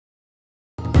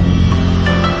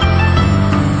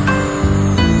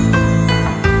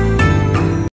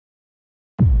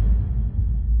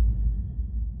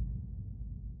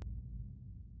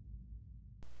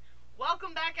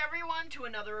everyone to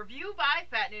another review by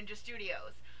Fat Ninja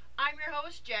Studios. I'm your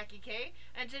host, Jackie K,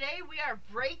 and today we are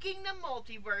breaking the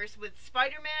multiverse with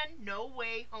Spider-Man No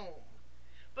Way Home.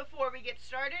 Before we get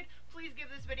started, please give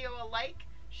this video a like,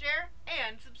 share,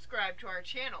 and subscribe to our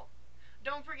channel.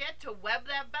 Don't forget to web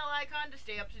that bell icon to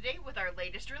stay up to date with our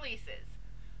latest releases.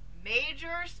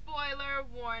 Major spoiler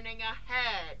warning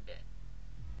ahead.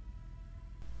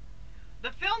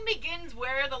 The film begins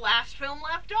where the last film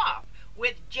left off,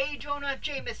 with J. Jonah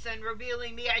Jameson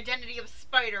revealing the identity of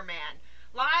Spider-Man,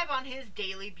 live on his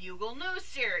Daily Bugle news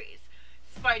series.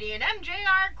 Spidey and MJ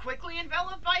are quickly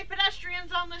enveloped by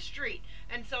pedestrians on the street,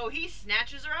 and so he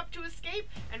snatches her up to escape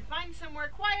and finds somewhere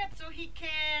quiet so he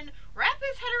can wrap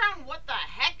his head around what the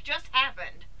heck just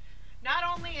happened. Not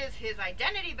only is his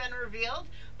identity been revealed,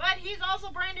 but he's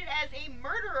also branded as a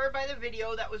murderer by the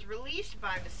video that was released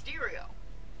by Mysterio.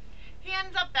 He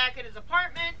ends up back at his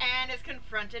apartment and is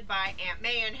confronted by Aunt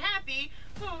May and Happy,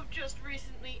 who just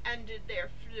recently ended their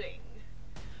fling.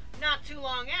 Not too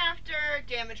long after,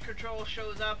 Damage Control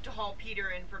shows up to haul Peter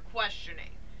in for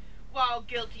questioning. While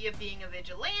guilty of being a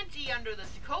vigilante under the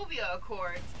Sokovia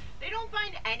Accords, they don't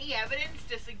find any evidence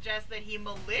to suggest that he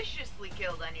maliciously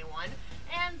killed anyone,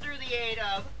 and through the aid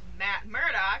of Matt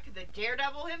Murdock, the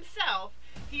Daredevil himself,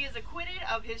 he is acquitted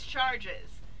of his charges.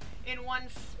 In one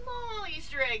small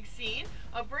Easter egg scene,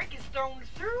 a brick is thrown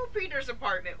through Peter's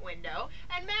apartment window,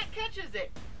 and Matt catches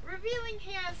it, revealing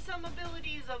he has some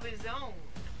abilities of his own.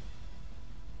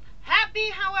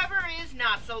 Happy, however, is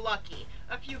not so lucky.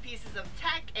 A few pieces of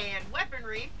tech and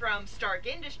weaponry from Stark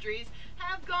Industries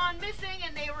have gone missing,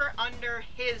 and they were under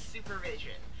his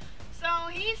supervision. So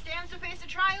he stands to face a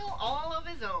trial all of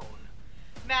his own.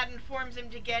 Matt informs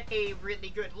him to get a really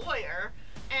good lawyer,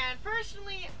 and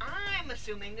personally, I'm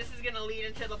assuming this is going to lead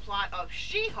into the plot of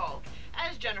She-Hulk,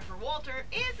 as Jennifer Walter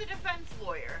is a defense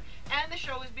lawyer, and the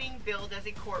show is being billed as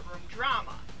a courtroom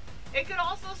drama. It could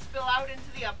also spill out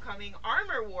into the upcoming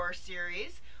Armor War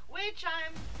series, which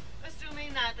I'm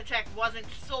assuming that the tech wasn't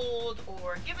sold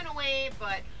or given away,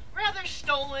 but rather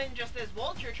stolen, just as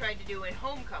Walter tried to do in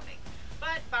Homecoming,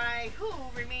 but by who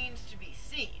remains to be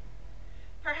seen.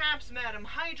 Perhaps Madam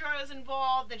Hydra is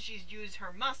involved and she's used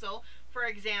her muscle, for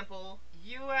example,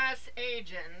 U.S.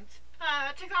 agent,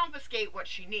 to confiscate what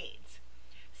she needs.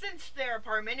 Since their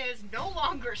apartment is no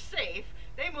longer safe,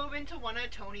 they move into one of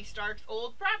Tony Stark's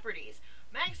old properties,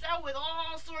 maxed out with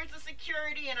all sorts of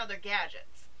security and other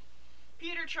gadgets.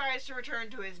 Peter tries to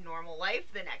return to his normal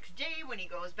life the next day when he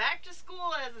goes back to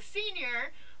school as a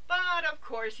senior, but of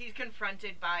course he's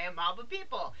confronted by a mob of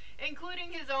people,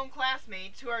 including his own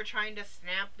classmates who are trying to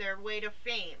snap their way to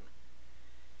fame.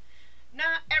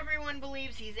 Not everyone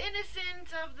believes he's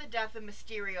innocent of the death of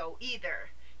Mysterio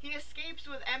either. He escapes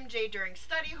with MJ during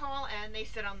study hall, and they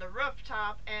sit on the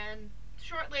rooftop, and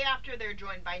shortly after they're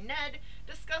joined by Ned,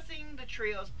 discussing the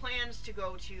trio's plans to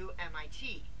go to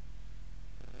MIT.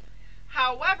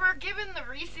 However, given the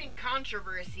recent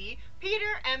controversy,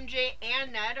 Peter, MJ,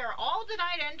 and Ned are all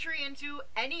denied entry into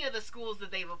any of the schools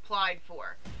that they've applied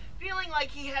for. Feeling like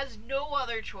he has no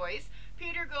other choice,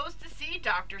 Peter goes to see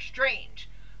Dr. Strange.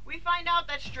 We find out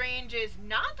that Strange is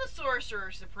not the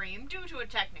Sorcerer Supreme due to a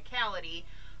technicality,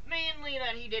 mainly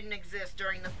that he didn't exist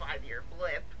during the 5-year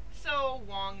blip, so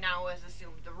Wong now has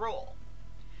assumed the role.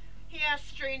 He asks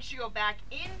Strange to go back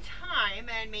in time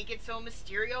and make it so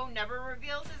Mysterio never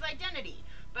reveals his identity,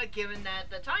 but given that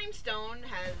the Time Stone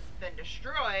has been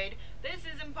destroyed, this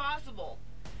is impossible.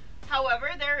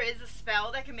 However, there is a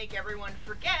spell that can make everyone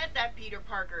forget that Peter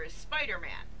Parker is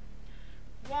Spider-Man.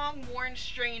 Wong warns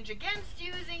Strange against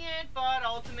using it, but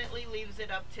ultimately leaves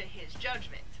it up to his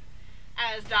judgment.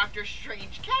 As Dr.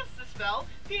 Strange casts the spell,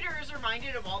 Peter is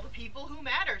reminded of all the people who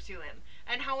matter to him,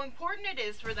 and how important it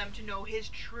is for them to know his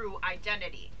true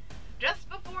identity. Just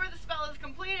before the spell is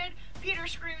completed, Peter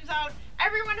screams out,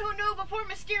 "Everyone who knew before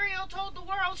Mysterio told the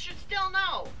world should still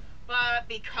know!" But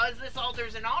because this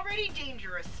alters an already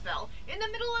dangerous spell, in the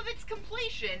middle of its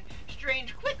completion,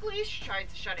 Strange quickly tries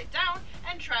to shut it down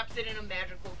and traps it in a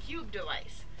magical cube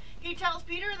device. He tells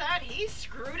Peter that he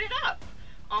screwed it up.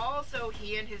 Also,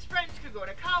 he and his friends could go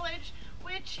to college,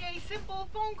 which a simple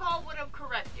phone call would have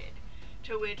corrected.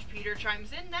 To which Peter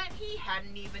chimes in that he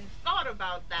hadn't even thought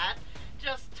about that,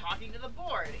 just talking to the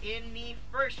board in the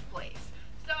first place.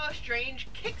 So Strange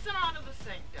kicks him out of the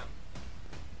sanctum.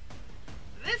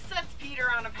 This sets Peter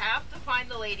on a path to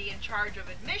find the lady in charge of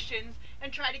admissions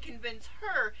and try to convince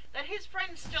her that his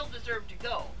friends still deserve to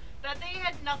go, that they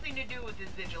had nothing to do with his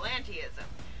vigilantism.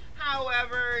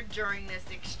 However, during this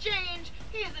exchange,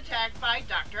 he is attacked by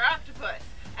Dr. Octopus,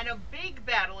 and a big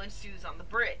battle ensues on the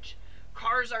bridge.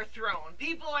 Cars are thrown,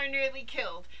 people are nearly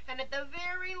killed, and at the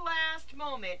very last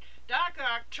moment, Doc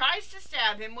Ock tries to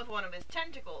stab him with one of his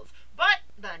tentacles, but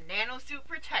the nanosuit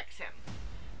protects him.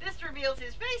 This reveals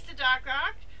his face to Doc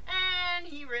Ock, and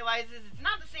he realizes it's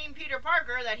not the same Peter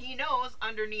Parker that he knows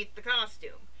underneath the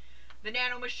costume. The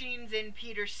nanomachines in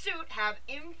Peter's suit have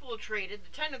infiltrated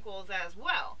the tentacles as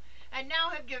well, and now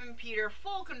have given Peter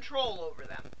full control over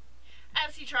them.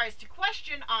 As he tries to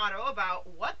question Otto about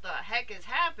what the heck is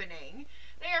happening,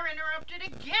 they are interrupted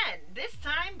again, this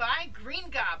time by Green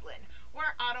Goblin,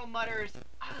 where Otto mutters,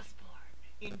 "Osborn,"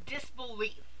 in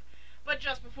disbelief. But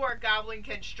just before Goblin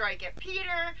can strike at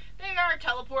Peter, they are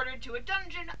teleported to a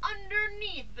dungeon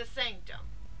underneath the Sanctum.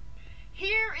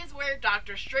 Here is where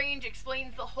Doctor Strange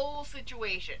explains the whole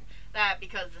situation, that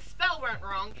because the spell went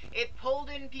wrong, it pulled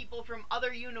in people from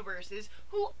other universes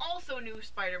who also knew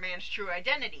Spider-Man's true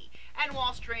identity, and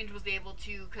while Strange was able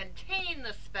to contain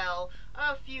the spell,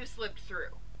 a few slipped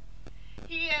through.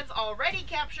 He has already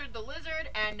captured the Lizard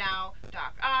and now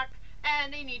Doc Ock,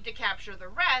 and they need to capture the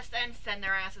rest and send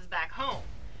their asses back home.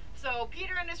 So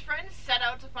Peter and his friends set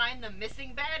out to find the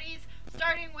missing baddies,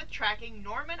 starting with tracking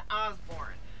Norman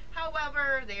Osborn.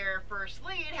 However, their first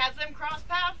lead has them cross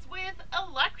paths with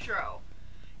Electro.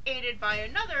 Aided by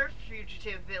another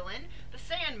fugitive villain, the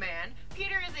Sandman,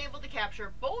 Peter is able to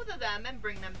capture both of them and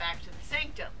bring them back to the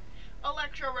Sanctum.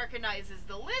 Electro recognizes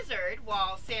the Lizard,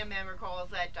 while Sandman recalls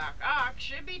that Doc Ock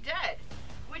should be dead,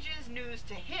 which is news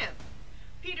to him.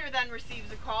 Peter then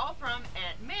receives a call from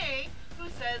Aunt May, who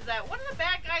says that one of the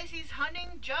bad guys he's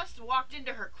hunting just walked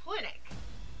into her clinic.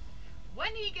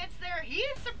 When he gets there, he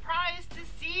is surprised to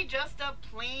see just a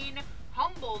plain,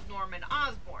 humbled Norman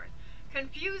Osborn,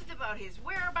 confused about his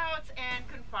whereabouts and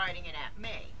confiding in Aunt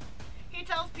May. He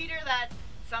tells Peter that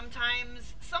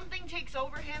sometimes something takes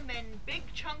over him and big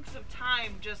chunks of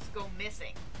time just go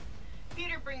missing.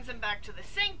 Peter brings him back to the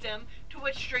Sanctum, to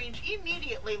which Strange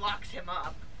immediately locks him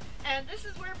up. And this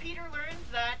is where Peter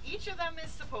learns that each of them is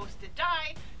supposed to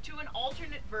die to an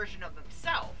alternate version of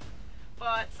himself.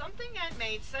 But something Aunt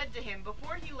May said to him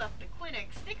before he left the clinic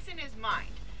sticks in his mind,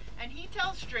 and he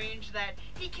tells Strange that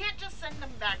he can't just send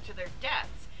them back to their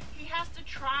deaths, he has to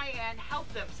try and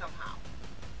help them somehow.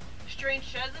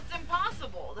 Strange says it's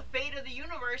impossible, the fate of the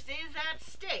universe is at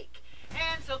stake,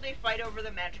 and so they fight over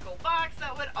the magical box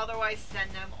that would otherwise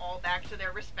send them all back to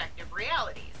their respective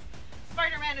realities.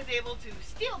 Spider-Man is able to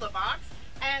steal the box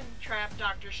and trap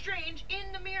Doctor Strange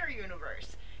in the Mirror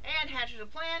Universe, and hatches a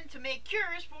plan to make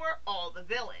cures for all the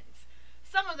villains.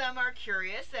 Some of them are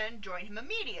curious and join him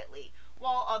immediately,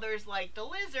 while others, like the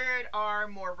Lizard, are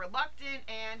more reluctant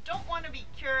and don't want to be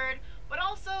cured, but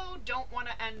also don't want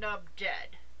to end up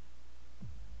dead.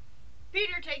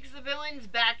 Peter takes the villains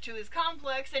back to his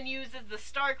complex and uses the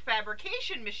Stark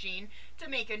fabrication machine to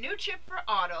make a new chip for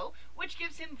Otto, which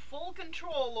gives him full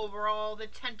control over all the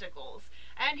tentacles,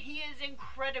 and he is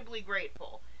incredibly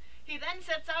grateful. He then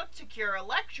sets out to cure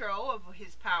Electro of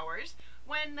his powers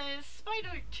when the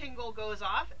spider tingle goes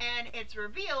off and it's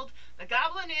revealed the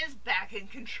Goblin is back in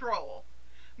control.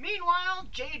 Meanwhile,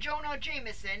 J. Jonah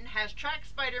Jameson has tracked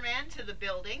Spider-Man to the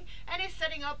building and is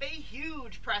setting up a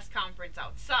huge press conference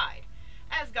outside.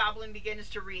 As Goblin begins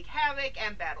to wreak havoc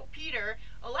and battle Peter,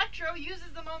 Electro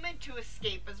uses the moment to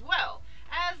escape as well,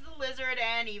 as the Lizard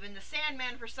and even the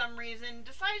Sandman for some reason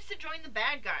decides to join the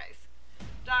bad guys.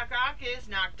 Doc Ock is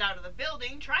knocked out of the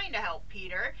building trying to help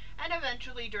Peter, and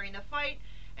eventually during the fight,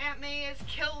 Aunt May is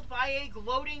killed by a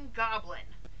gloating goblin.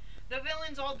 The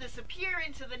villains all disappear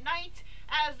into the night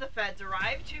as the feds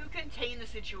arrive to contain the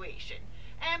situation,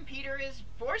 and Peter is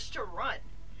forced to run.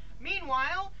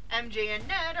 Meanwhile, MJ and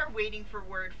Ned are waiting for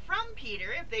word from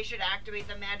Peter if they should activate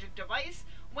the magic device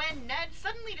when Ned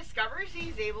suddenly discovers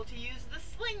he's able to use the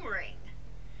sling ring.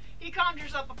 He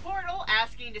conjures up a portal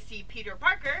asking to see Peter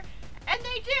Parker, and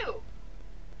they do!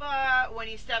 But when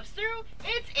he steps through,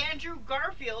 it's Andrew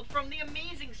Garfield from the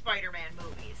Amazing Spider-Man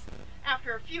movies.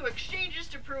 After a few exchanges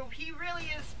to prove he really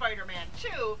is Spider-Man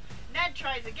too, Ned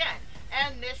tries again,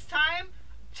 and this time,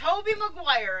 Tobey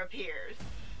Maguire appears.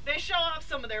 They show off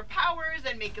some of their powers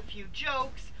and make a few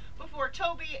jokes, before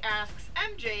Tobey asks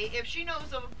MJ if she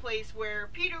knows of a place where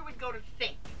Peter would go to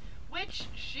think, which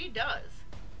she does.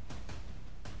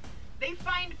 They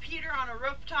find Peter on a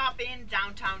rooftop in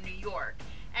downtown New York,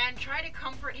 and try to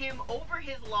comfort him over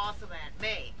his loss of Aunt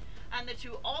May, and the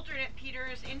two alternate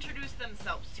Peters introduce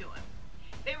themselves to him.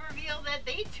 They reveal that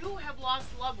they too have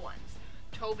lost loved ones,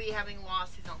 Tobey having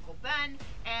lost his Uncle Ben,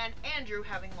 and Andrew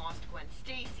having lost Gwen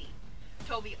Stacy.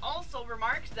 Tobey also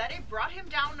remarks that it brought him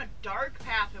down a dark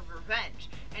path of revenge,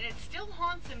 and it still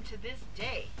haunts him to this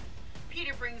day.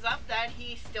 Peter brings up that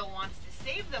he still wants to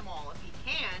save them all if he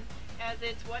can, as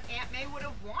it's what Aunt May would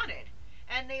have wanted,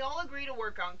 and they all agree to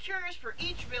work on cures for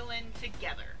each villain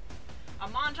together. A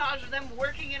montage of them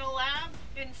working in a lab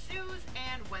ensues,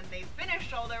 and when they've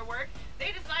finished all their work,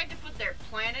 they decide to put their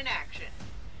plan in action.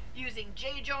 Using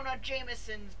J. Jonah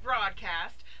Jameson's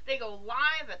broadcast, they go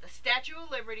live at the Statue of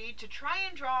Liberty to try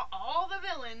and draw all the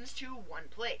villains to one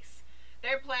place.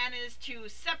 Their plan is to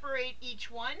separate each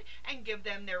one and give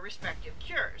them their respective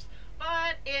cures.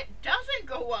 But it doesn't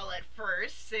go well at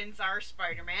first, since our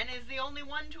Spider-Man is the only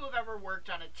one to have ever worked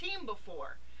on a team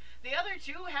before. The other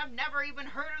two have never even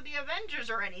heard of the Avengers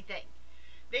or anything.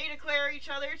 They declare each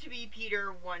other to be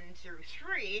Peter 1 through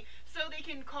 3, so they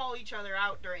can call each other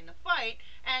out during the fight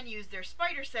and use their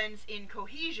spider sense in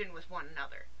cohesion with one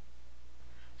another.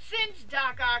 Since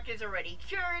Doc Ock is already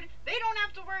cured, they don't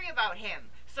have to worry about him,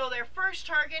 so their first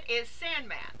target is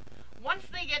Sandman. Once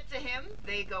they get to him,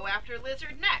 they go after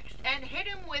Lizard next, and hit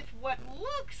him with what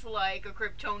looks like a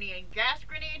Kryptonian gas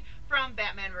grenade from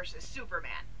Batman vs.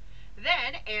 Superman.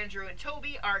 Then, Andrew and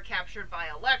Toby are captured by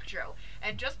Electro,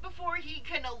 and just before he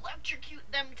can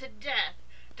electrocute them to death,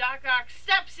 Doc Ock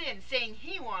steps in, saying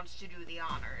he wants to do the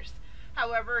honors.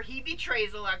 However, he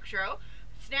betrays Electro,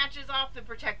 snatches off the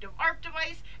protective arc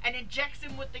device, and injects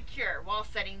him with the cure, while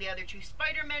setting the other two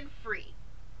Spider-Men free.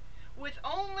 With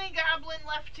only Goblin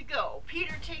left to go,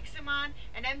 Peter takes him on,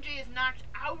 and MJ is knocked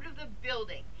out of the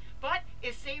building, but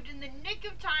is saved in the nick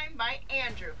of time by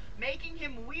Andrew, making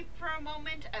him weep for a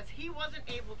moment as he wasn't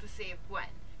able to save Gwen.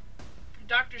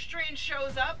 Doctor Strange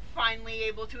shows up, finally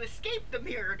able to escape the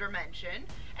mirror dimension,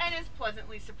 and is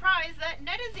pleasantly surprised that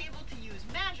Ned is able to use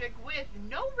magic with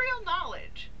no real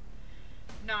knowledge.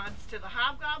 Nods to the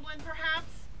Hobgoblin,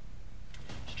 perhaps?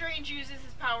 Strange uses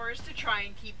his powers to try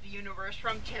and keep the universe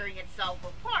from tearing itself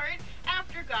apart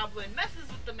after Goblin messes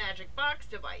with the magic box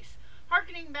device,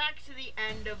 harkening back to the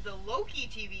end of the Loki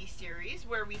TV series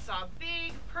where we saw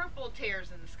big purple tears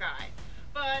in the sky,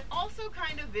 but also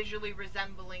kind of visually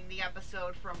resembling the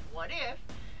episode from What If,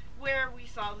 where we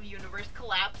saw the universe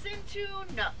collapse into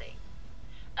nothing.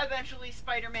 Eventually,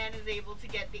 Spider-Man is able to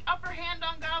get the upper hand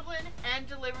on Goblin and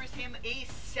delivers him a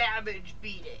savage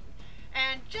beating.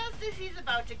 And just as he's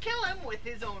about to kill him with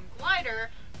his own glider,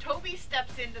 Toby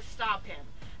steps in to stop him,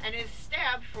 and is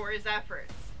stabbed for his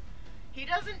efforts. He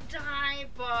doesn't die,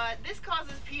 but this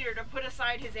causes Peter to put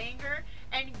aside his anger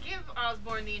and give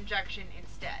Osborn the injection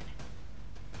instead.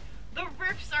 The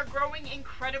rifts are growing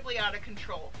incredibly out of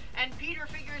control, and Peter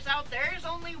figures out there's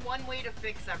only one way to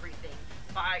fix everything,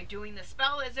 by doing the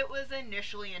spell as it was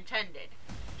initially intended.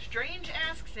 Strange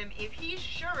asks him if he's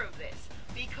sure of this,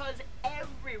 because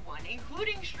everyone,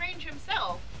 including Strange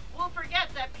himself, will forget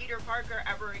that Peter Parker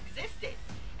ever existed,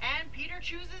 and Peter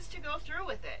chooses to go through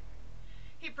with it.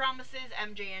 He promises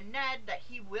MJ and Ned that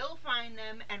he will find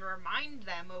them and remind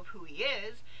them of who he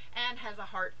is, and has a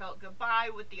heartfelt goodbye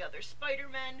with the other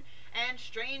Spider-Men, and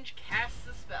Strange casts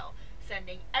the spell,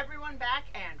 sending everyone back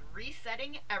and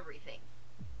resetting everything.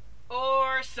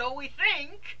 Or so we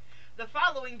think! The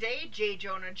following day, J.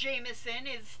 Jonah Jameson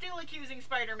is still accusing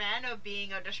Spider-Man of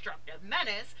being a destructive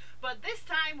menace, but this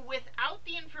time without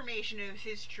the information of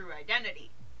his true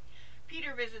identity.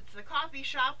 Peter visits the coffee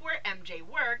shop where MJ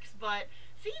works, but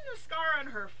seeing the scar on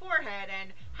her forehead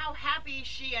and how happy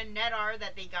she and Ned are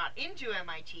that they got into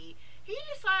MIT, he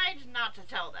decides not to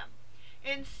tell them.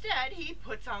 Instead, he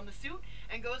puts on the suit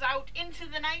and goes out into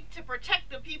the night to protect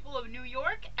the people of New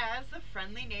York as the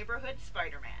friendly neighborhood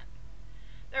Spider-Man.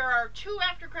 There are two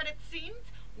after-credits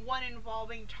scenes, one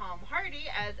involving Tom Hardy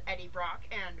as Eddie Brock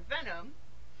and Venom,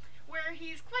 where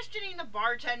he's questioning the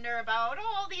bartender about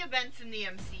all the events in the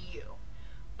MCU.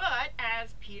 But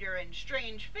as Peter and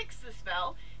Strange fix the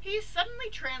spell, he's suddenly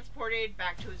transported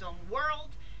back to his own world,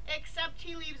 except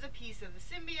he leaves a piece of the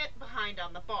symbiote behind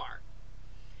on the bar.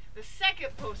 The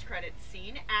second post-credits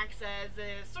scene acts as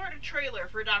a sort of trailer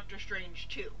for Doctor Strange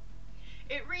 2.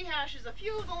 It rehashes a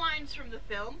few of the lines from the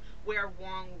film where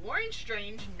Wong warns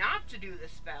Strange not to do the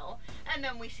spell, and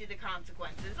then we see the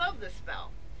consequences of the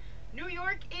spell. New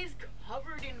York is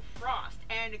covered in frost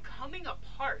and coming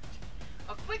apart.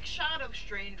 A quick shot of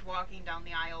Strange walking down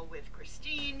the aisle with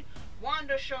Christine,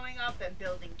 Wanda showing up and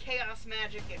building chaos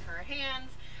magic in her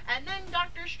hands, and then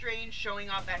Doctor Strange showing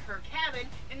up at her cabin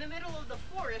in the middle of the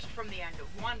forest from the end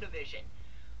of WandaVision.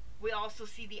 We also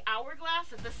see the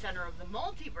hourglass at the center of the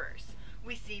multiverse.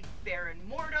 We see Baron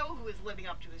Mordo, who is living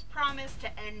up to his promise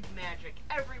to end magic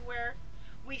everywhere.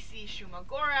 We see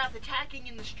Shumagorath attacking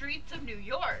in the streets of New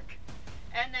York.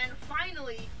 And then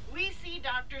finally, we see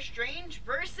Doctor Strange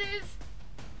versus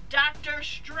Doctor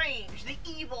Strange, the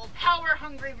evil,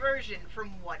 power-hungry version from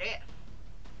What If.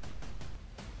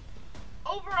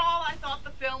 Overall, I thought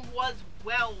the film was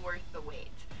well worth the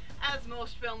wait. As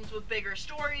most films with bigger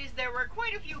stories, there were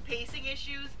quite a few pacing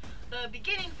issues. The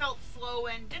beginning felt slow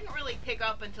and didn't really pick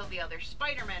up until the other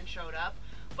Spider-Man showed up,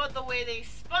 but the way they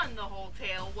spun the whole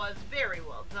tale was very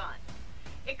well done.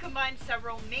 It combined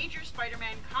several major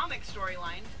Spider-Man comic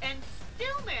storylines and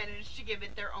still managed to give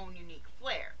it their own unique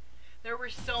flair. There were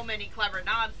so many clever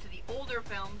nods to the older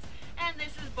films, and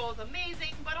this is both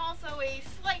amazing but also a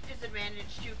slight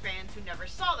disadvantage to fans who never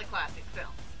saw the classic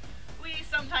films. We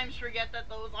sometimes forget that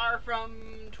those are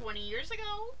from 20 years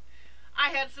ago. I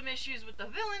had some issues with the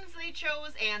villains they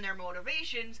chose and their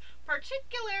motivations,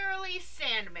 particularly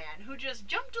Sandman, who just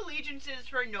jumped allegiances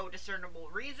for no discernible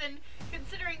reason,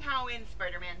 considering how in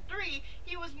Spider-Man 3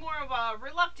 he was more of a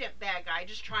reluctant bad guy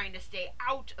just trying to stay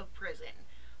out of prison.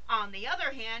 On the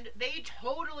other hand, they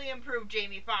totally improved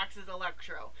Jamie Foxx's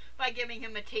Electro by giving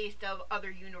him a taste of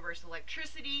other universe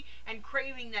electricity and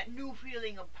craving that new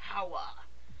feeling of power.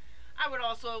 I would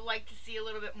also like to see a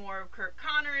little bit more of Kirk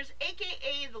Connors,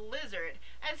 aka the Lizard,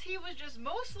 as he was just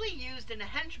mostly used in a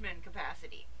henchman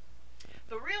capacity.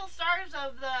 The real stars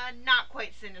of the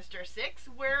not-quite Sinister Six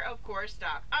were, of course,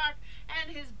 Doc Ock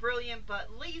and his brilliant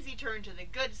but lazy turn to the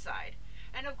good side,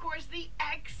 and of course the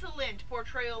excellent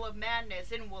portrayal of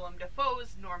Madness in Willem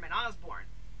Dafoe's Norman Osborn.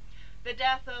 The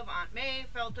death of Aunt May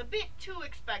felt a bit too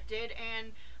expected,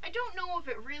 and I don't know if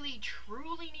it really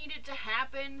truly needed to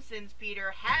happen, since Peter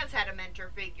has had a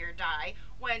mentor figure die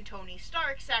when Tony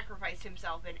Stark sacrificed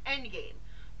himself in Endgame.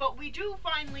 But we do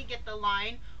finally get the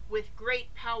line, "With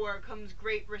great power comes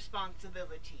great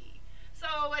responsibility."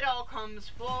 So it all comes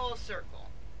full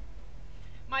circle.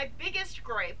 My biggest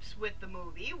gripes with the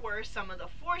movie were some of the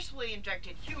forcefully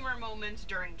injected humor moments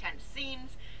during tense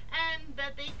scenes, and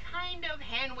that they kind of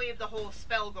hand-waved the whole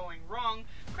spell going wrong,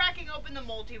 cracking open the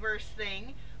multiverse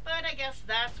thing, but I guess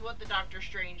that's what the Doctor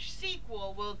Strange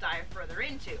sequel will dive further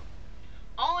into.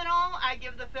 All in all, I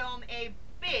give the film a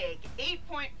big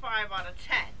 8.5 out of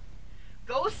 10.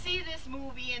 Go see this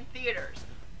movie in theaters.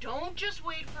 Don't just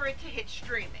wait for it to hit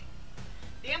streaming.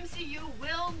 The MCU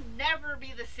will never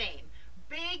be the same.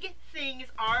 Big things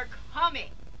are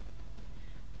coming.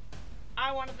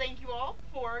 I want to thank you all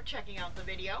for checking out the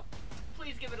video.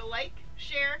 Please give it a like,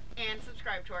 share, and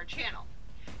subscribe to our channel.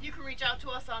 You can reach out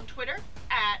to us on Twitter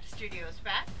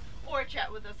 @StudiosFat, or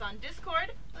chat with us on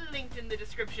Discord, linked in the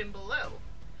description below.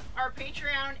 Our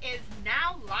Patreon is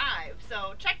now live,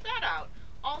 so check that out,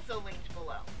 also linked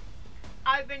below.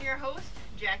 I've been your host,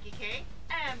 Jackie K,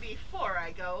 and before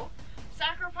I go,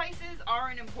 sacrifices are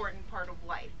an important part of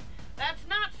life. That's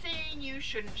not saying you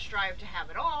shouldn't strive to have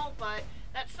it all, but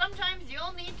that sometimes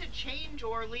you'll need to change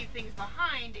or leave things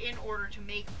behind in order to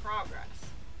make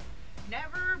progress.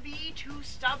 Never be too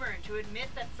stubborn to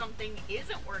admit that something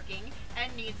isn't working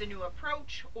and needs a new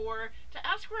approach, or to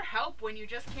ask for help when you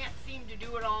just can't seem to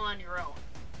do it all on your own.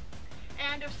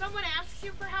 And if someone asks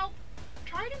you for help,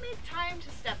 try to make time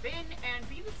to step in and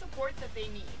be the support that they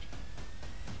need.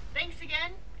 Thanks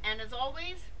again, and as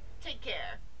always, take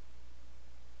care.